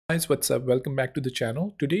Guys, what's up? Welcome back to the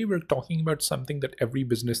channel. Today we're talking about something that every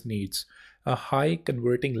business needs, a high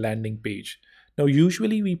converting landing page. Now,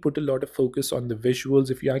 usually we put a lot of focus on the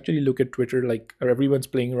visuals. If you actually look at Twitter, like everyone's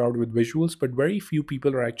playing around with visuals, but very few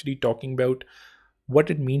people are actually talking about what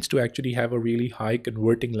it means to actually have a really high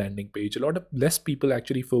converting landing page. A lot of less people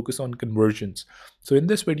actually focus on conversions. So in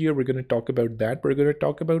this video, we're going to talk about that. We're going to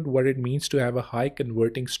talk about what it means to have a high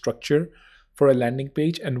converting structure for a landing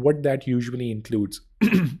page and what that usually includes.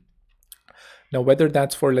 Now, whether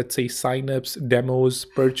that's for, let's say, signups, demos,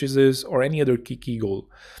 purchases, or any other key goal,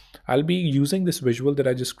 I'll be using this visual that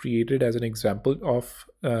I just created as an example of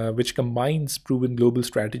which combines proven global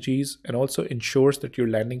strategies and also ensures that your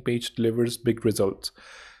landing page delivers big results.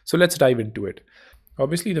 So let's dive into it.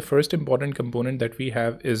 Obviously, the first important component that we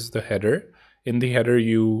have is the header. In the header,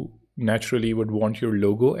 you naturally would want your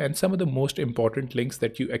logo and some of the most important links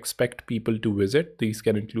that you expect people to visit. These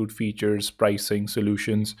can include features, pricing,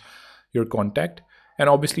 solutions, your contact, and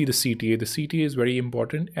obviously the CTA. The CTA is very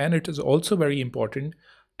important, and it is also very important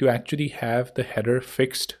to actually have the header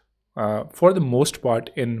fixed for the most part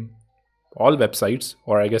in all websites,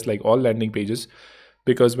 or I guess like all landing pages,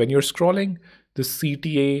 because when you're scrolling, the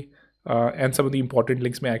CTA and some of the important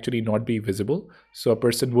links may actually not be visible. So a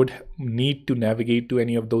person would need to navigate to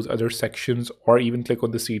any of those other sections or even click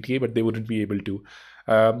on the CTA, but they wouldn't be able to.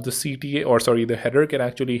 The header can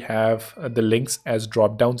actually have the links as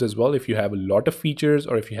drop downs as well if you have a lot of features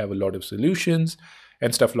or if you have a lot of solutions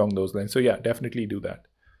and stuff along those lines. So yeah, definitely do that.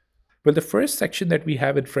 Well, the first section that we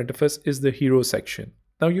have in front of us is the hero section.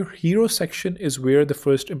 Now, your hero section is where the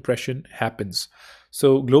first impression happens.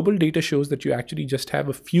 So global data shows that you actually just have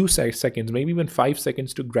a few seconds, maybe even 5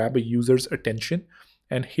 seconds to grab a user's attention.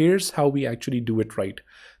 And here's how we actually do it right.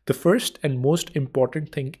 The first and most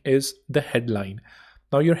important thing is the headline.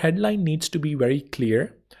 Now, your headline needs to be very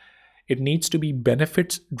clear. It needs to be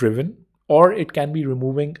benefits driven, or it can be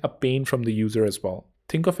removing a pain from the user as well.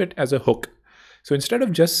 Think of it as a hook. So instead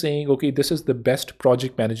of just saying, okay, this is the best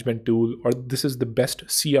project management tool or this is the best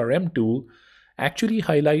CRM tool, actually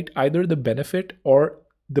highlight either the benefit or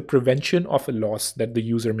the prevention of a loss that the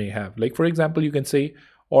user may have. Like, for example, you can say,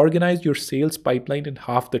 organize your sales pipeline in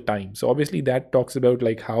half the time. So obviously that talks about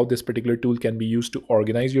like how this particular tool can be used to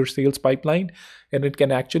organize your sales pipeline, and it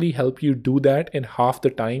can actually help you do that in half the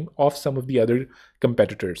time of some of the other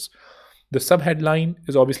competitors. The subheadline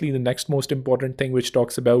is obviously the next most important thing, which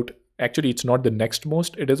talks about, actually it's not the next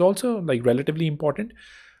most, it is also like relatively important,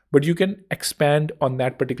 but you can expand on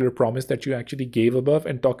that particular promise that you actually gave above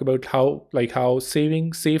and talk about how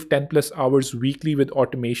save 10 plus hours weekly with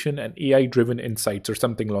automation and AI driven insights or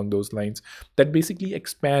something along those lines. That basically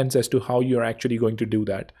expands as to how you're actually going to do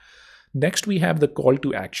that. Next, we have the call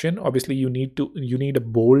to action. Obviously, you need a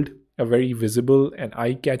bold, a very visible and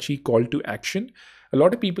eye-catchy call to action. A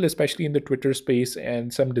lot of people, especially in the Twitter space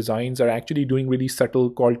and some designs, are actually doing really subtle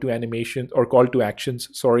call to animation or call to actions,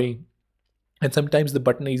 and sometimes the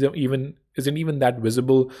button isn't even that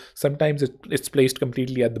visible. Sometimes it's placed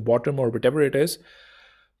completely at the bottom or whatever it is.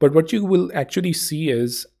 But what you will actually see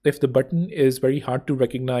is if the button is very hard to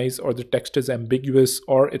recognize or the text is ambiguous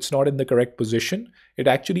or it's not in the correct position, it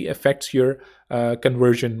actually affects your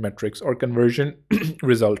conversion metrics or conversion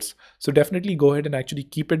results. So definitely go ahead and actually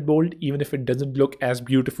keep it bold, even if it doesn't look as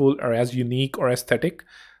beautiful or as unique or aesthetic.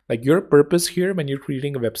 Like, your purpose here when you're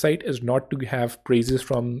creating a website is not to have praises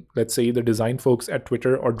from, let's say, the design folks at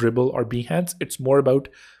Twitter or Dribbble or Behance. It's more about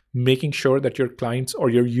making sure that your clients or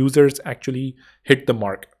your users actually hit the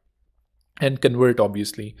mark and convert,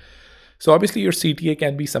 obviously. So obviously your CTA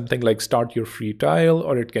can be something like start your free trial,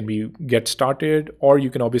 or it can be get started, or you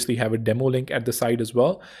can obviously have a demo link at the side as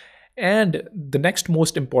well. And the next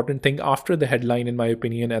most important thing after the headline, in my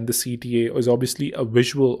opinion, and the CTA is obviously a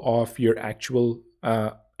visual of your actual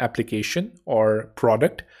application or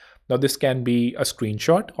product. Now, this can be a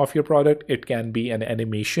screenshot of your product. It can be an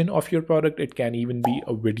animation of your product. It can even be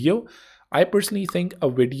a video. I personally think a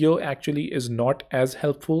video actually is not as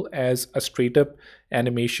helpful as a straight up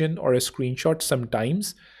animation or a screenshot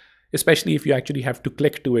sometimes, especially if you actually have to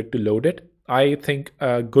click to it to load it. I think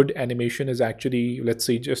a good animation is actually, let's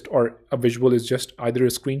say, or a visual is just either a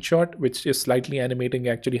screenshot, which is slightly animating,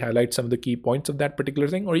 actually highlights some of the key points of that particular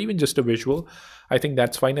thing, or even just a visual. I think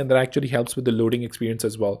that's fine. And that actually helps with the loading experience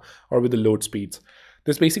as well, or with the load speeds.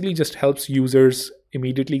 This basically just helps users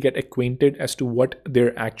immediately get acquainted as to what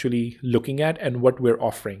they're actually looking at and what we're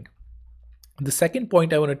offering. The second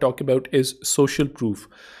point I want to talk about is social proof.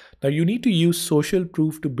 Now, you need to use social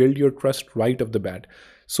proof to build your trust right off the bat.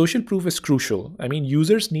 Social proof is crucial. I mean,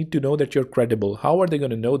 users need to know that you're credible. How are they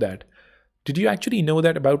going to know that? Did you actually know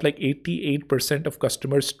that about like 88% of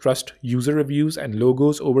customers trust user reviews and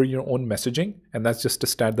logos over your own messaging? And that's just a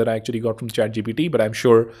stat that I actually got from ChatGPT, but I'm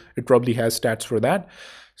sure it probably has stats for that.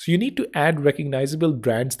 So you need to add recognizable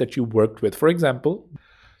brands that you worked with. For example,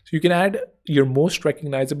 so you can add your most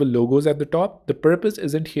recognizable logos at the top. The purpose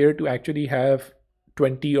isn't here to actually have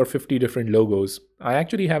 20 or 50 different logos. I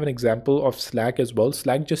actually have an example of Slack as well.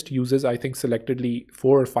 Slack just uses, I think, selectively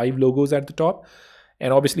 4 or 5 logos at the top.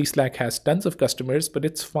 And obviously Slack has tons of customers, but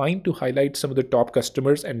it's fine to highlight some of the top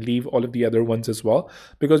customers and leave all of the other ones as well,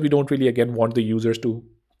 because we don't really, again, want the users to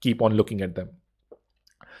keep on looking at them.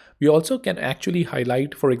 We also can actually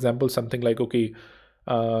highlight, for example, something like, okay,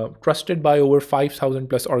 trusted by over 5,000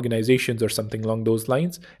 plus organizations or something along those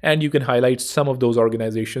lines. And you can highlight some of those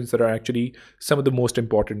organizations that are actually some of the most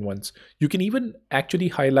important ones. You can even actually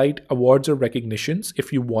highlight awards or recognitions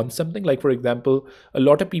if you want something. Like, for example, a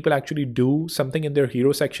lot of people actually do something in their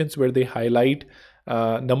hero sections where they highlight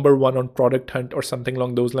number 1 on Product Hunt or something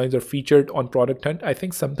along those lines, or featured on Product Hunt. I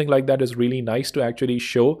think something like that is really nice to actually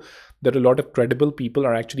show that a lot of credible people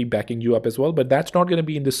are actually backing you up as well. But that's not going to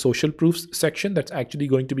be in the social proofs section. That's actually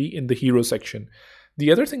going to be in the hero section.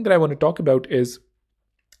 The other thing that I want to talk about is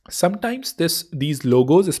sometimes these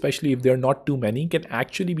logos, especially if they're not too many, can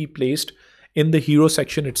actually be placed in the hero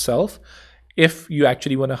section itself if you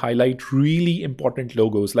actually want to highlight really important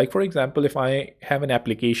logos. Like, for example, if I have an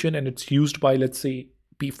application and it's used by, let's say,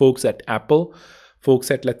 folks at Apple, folks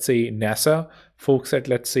at, let's say, NASA, folks at,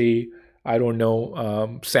 let's say, I don't know,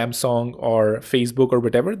 Samsung or Facebook or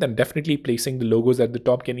whatever, then definitely placing the logos at the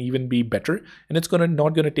top can even be better. And it's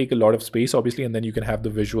not going to take a lot of space, obviously, and then you can have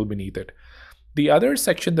the visual beneath it. The other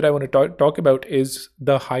section that I want to talk about is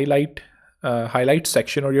the highlight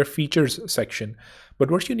section, or your features section.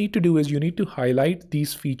 But what you need to do is you need to highlight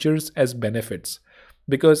these features as benefits.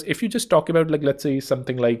 Because if you just talk about, like, let's say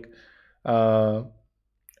something like a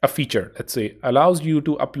feature, let's say, allows you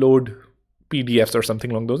to upload PDFs or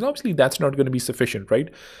something along those, obviously that's not going to be sufficient, right?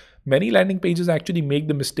 Many landing pages actually make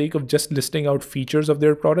the mistake of just listing out features of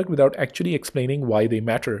their product without actually explaining why they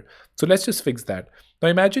matter. So let's just fix that. Now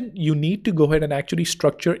imagine you need to go ahead and actually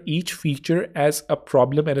structure each feature as a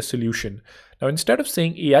problem and a solution. Now instead of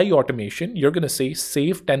saying AI automation, you're going to say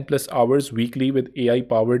save 10 plus hours weekly with AI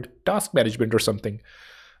powered task management or something.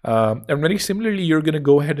 And very similarly, you're going to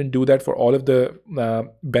go ahead and do that for all of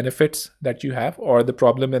the benefits that you have, or the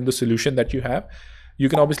problem and the solution that you have. You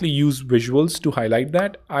can obviously use visuals to highlight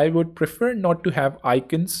that. I would prefer not to have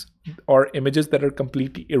icons or images that are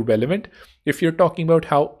completely irrelevant. If you're talking about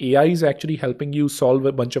how AI is actually helping you solve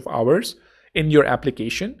a bunch of hours in your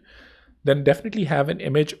application, then definitely have an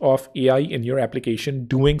image of AI in your application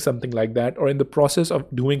doing something like that, or in the process of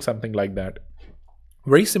doing something like that.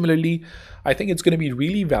 Very similarly, I think it's going to be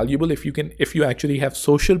really valuable if you actually have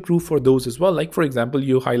social proof for those as well. Like, for example,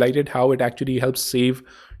 you highlighted how it actually helps save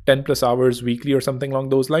 10 plus hours weekly or something along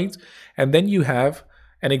those lines. And then you have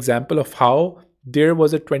an example of how there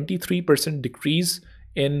was a 23% decrease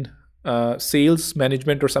in sales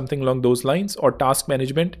management or something along those lines, or task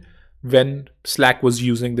management, when Slack was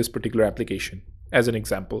using this particular application, as an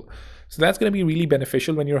example. So that's going to be really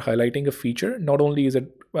beneficial when you're highlighting a feature. Not only is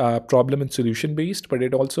it problem and solution based, but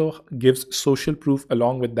it also gives social proof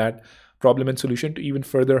along with that problem and solution to even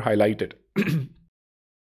further highlight it.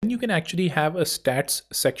 Then you can actually have a stats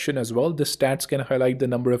section as well. The stats can highlight the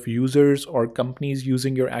number of users or companies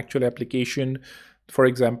using your actual application. For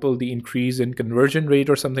example, the increase in conversion rate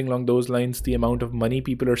or something along those lines, the amount of money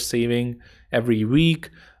people are saving every week,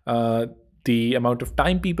 the amount of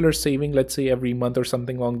time people are saving, let's say, every month or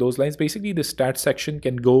something along those lines. Basically, the stats section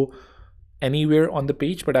can go anywhere on the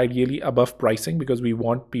page, but ideally above pricing, because we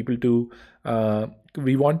want people to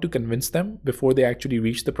convince them before they actually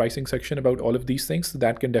reach the pricing section about all of these things. So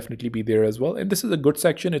that can definitely be there as well. And this is a good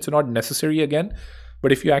section. It's not necessary again,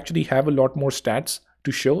 but if you actually have a lot more stats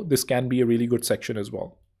to show, this can be a really good section as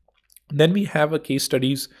well. Then we have a case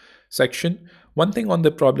studies section. One thing on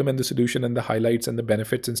the problem and the solution and the highlights and the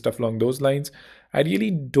benefits and stuff along those lines, I really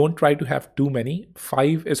don't try to have too many.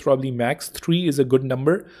 5 is probably max. 3 is a good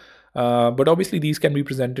number. But obviously these can be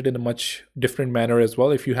presented in a much different manner as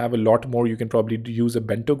well. If you have a lot more, you can probably use a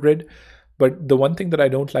bento grid. But the one thing that I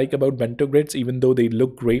don't like about bento grids, even though they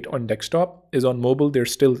look great on desktop, is on mobile, they're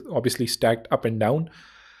still obviously stacked up and down.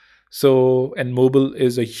 So, and mobile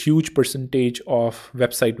is a huge percentage of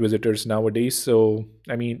website visitors nowadays. So,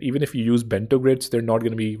 I mean, even if you use bento grids, they're not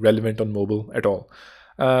going to be relevant on mobile at all.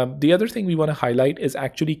 The other thing we want to highlight is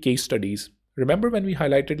actually case studies. Remember when we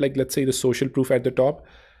highlighted, like, let's say the social proof at the top,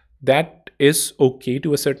 that is okay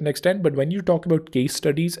to a certain extent. But when you talk about case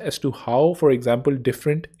studies as to how, for example,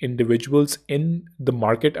 different individuals in the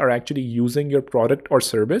market are actually using your product or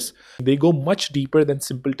service, they go much deeper than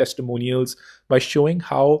simple testimonials by showing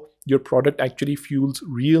how your product actually fuels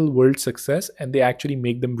real world success and they actually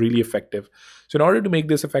make them really effective. So in order to make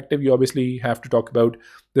this effective, you obviously have to talk about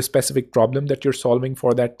the specific problem that you're solving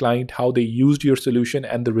for that client, how they used your solution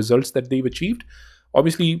and the results that they've achieved.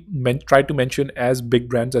 Obviously, try to mention as big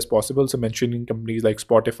brands as possible. So mentioning companies like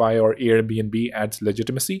Spotify or Airbnb adds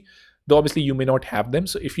legitimacy. Though obviously you may not have them.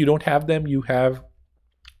 So if you don't have them, you have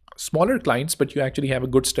smaller clients, but you actually have a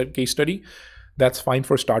good case study. That's fine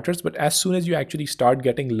for starters. But as soon as you actually start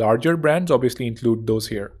getting larger brands, obviously include those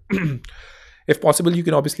here. If possible, you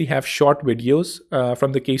can obviously have short videos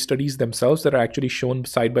from the case studies themselves that are actually shown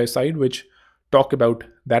side by side, which talk about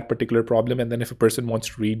that particular problem. And then if a person wants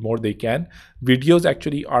to read more, they can. Videos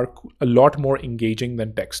actually are a lot more engaging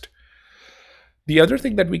than text. The other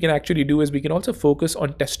thing that we can actually do is we can also focus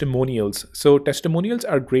on testimonials. So testimonials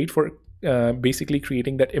are great for basically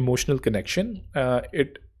creating that emotional connection.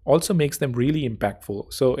 It also makes them really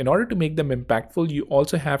impactful. So in order to make them impactful, you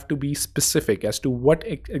also have to be specific as to what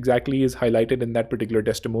exactly is highlighted in that particular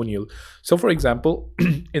testimonial. So for example,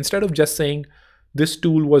 instead of just saying, this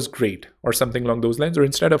tool was great or something along those lines, or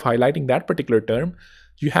instead of highlighting that particular term,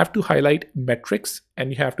 you have to highlight metrics and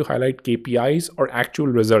you have to highlight KPIs or actual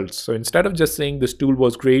results. So instead of just saying this tool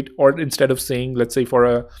was great, or instead of saying, let's say for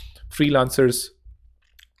a freelancer's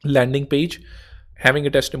landing page, having a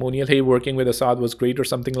testimonial, hey, working with Asad was great or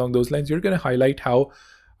something along those lines, you're going to highlight how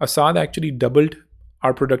Asad actually doubled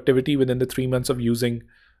our productivity within the 3 months of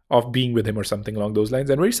being with him or something along those lines.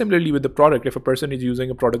 And very similarly with the product, if a person is using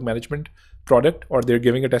a product management product or they're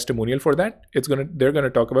giving a testimonial for that, they're going to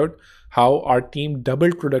talk about how our team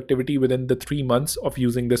doubled productivity within the 3 months of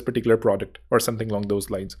using this particular product or something along those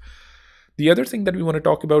lines. The other thing that we want to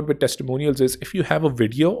talk about with testimonials is if you have a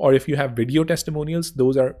video or if you have video testimonials,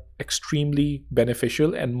 those are extremely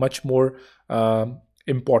beneficial and much more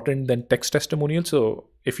important than text testimonials. So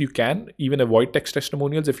if you can, even avoid text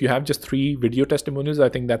testimonials. If you have just 3 video testimonials, I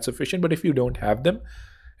think that's sufficient. But if you don't have them,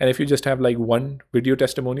 and if you just have like one video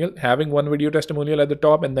testimonial, having one video testimonial at the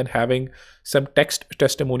top and then having some text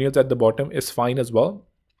testimonials at the bottom is fine as well.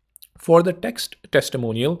 For the text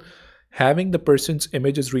testimonial, having the person's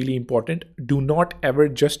image is really important. Do not ever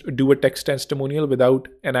just do a text testimonial without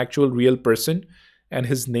an actual real person and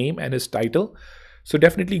his name and his title. So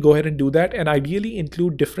definitely go ahead and do that, and ideally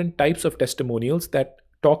include different types of testimonials that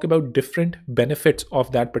talk about different benefits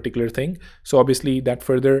of that particular thing. So obviously that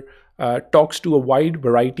further talks to a wide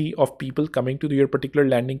variety of people coming to your particular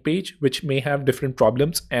landing page, which may have different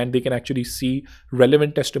problems, and they can actually see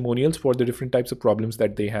relevant testimonials for the different types of problems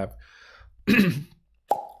that they have.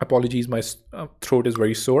 Apologies, my throat is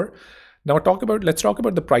very sore. Now let's talk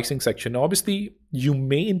about the pricing section. Now, obviously, you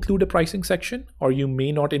may include a pricing section or you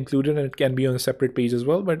may not include it, and it can be on a separate page as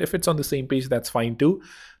well. But if it's on the same page, that's fine too.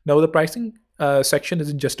 Now, the pricing section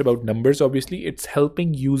isn't just about numbers. Obviously, it's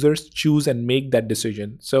helping users choose and make that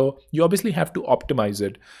decision. So you obviously have to optimize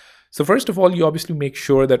it. So first of all, you obviously make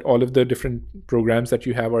sure that all of the different programs that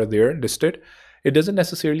you have are there listed. It doesn't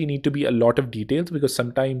necessarily need to be a lot of details, because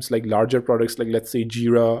sometimes like larger products like let's say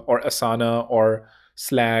Jira or Asana or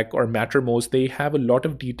Slack or Mattermost, they have a lot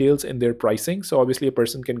of details in their pricing. So obviously a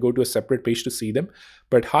person can go to a separate page to see them.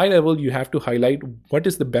 But high level, you have to highlight what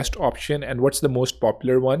is the best option and what's the most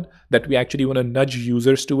popular one that we actually want to nudge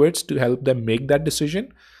users towards to help them make that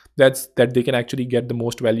decision that they can actually get the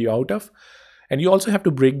most value out of. And you also have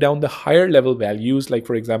to break down the higher level values, like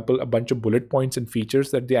for example, a bunch of bullet points and features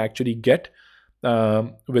that they actually get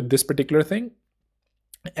with this particular thing.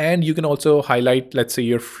 And you can also highlight, let's say,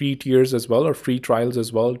 your free tiers as well, or free trials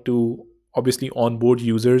as well, to obviously onboard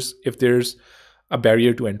users if there's a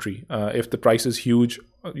barrier to entry. If the price is huge,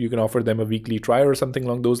 you can offer them a weekly trial or something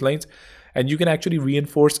along those lines. And you can actually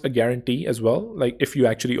reinforce a guarantee as well, like if you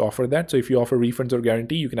actually offer that. So if you offer refunds or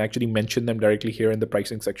guarantee, you can actually mention them directly here in the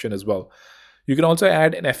pricing section as well. You can also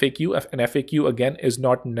add an FAQ. An FAQ, again, is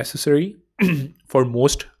not necessary for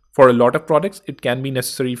a lot of products. It can be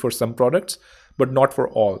necessary for some products, but not for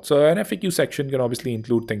all. So an FAQ section can obviously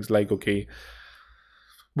include things like, okay,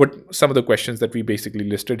 what some of the questions that we basically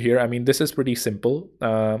listed here. I mean, this is pretty simple,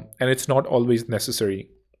 and it's not always necessary.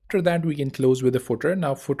 After that, we can close with a footer.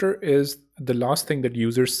 Now, footer is the last thing that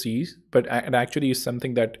users see, but it actually is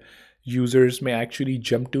something that users may actually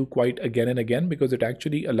jump to quite again and again, because it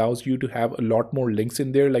actually allows you to have a lot more links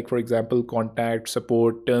in there, like for example, contact,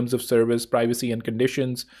 support, terms of service, privacy and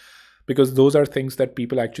conditions, because those are things that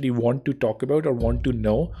people actually want to talk about or want to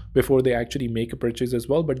know before they actually make a purchase as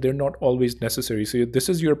well, but they're not always necessary. So this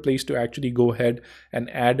is your place to actually go ahead and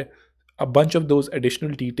add a bunch of those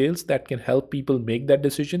additional details that can help people make that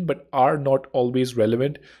decision, but are not always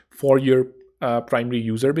relevant for your primary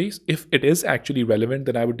user base. If it is actually relevant,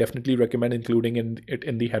 then I would definitely recommend including it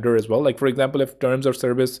in the header as well. Like for example, if terms of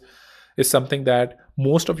service is something that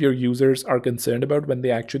most of your users are concerned about when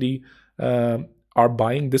they actually are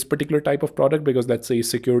buying this particular type of product, because let's say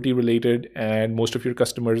security related and most of your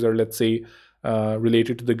customers are, let's say,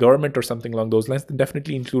 related to the government or something along those lines, then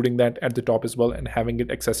definitely including that at the top as well and having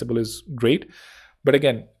it accessible is great. But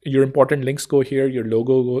again, your important links go here, your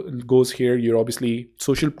logo goes here, your obviously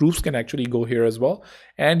social proofs can actually go here as well.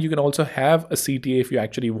 And you can also have a CTA if you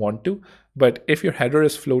actually want to. But if your header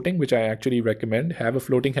is floating, which I actually recommend, have a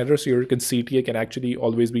floating header so your CTA can actually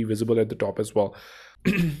always be visible at the top as well.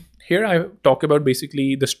 Here I talk about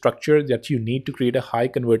basically the structure that you need to create a high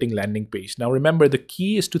converting landing page. Now remember, the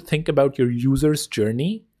key is to think about your user's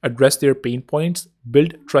journey, address their pain points,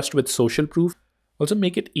 build trust with social proof. Also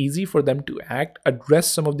make it easy for them to act,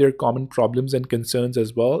 address some of their common problems and concerns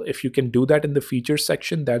as well. If you can do that in the features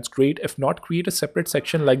section, that's great. If not, create a separate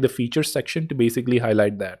section like the features section to basically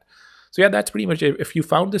highlight that. So yeah, that's pretty much it. If you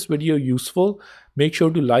found this video useful, make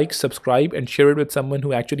sure to like, subscribe, and share it with someone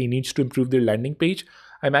who actually needs to improve their landing page.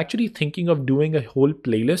 I'm actually thinking of doing a whole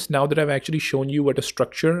playlist now that I've actually shown you what the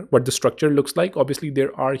structure looks like. Obviously,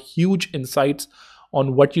 there are huge insights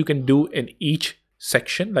on what you can do in each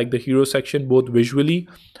section, like the hero section, both visually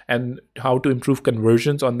and how to improve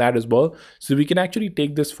conversions on that as well. So we can actually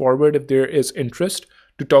take this forward if there is interest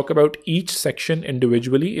to talk about each section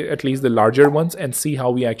individually, at least the larger ones, and see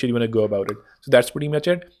how we actually want to go about it. So that's pretty much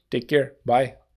it. Take care. Bye.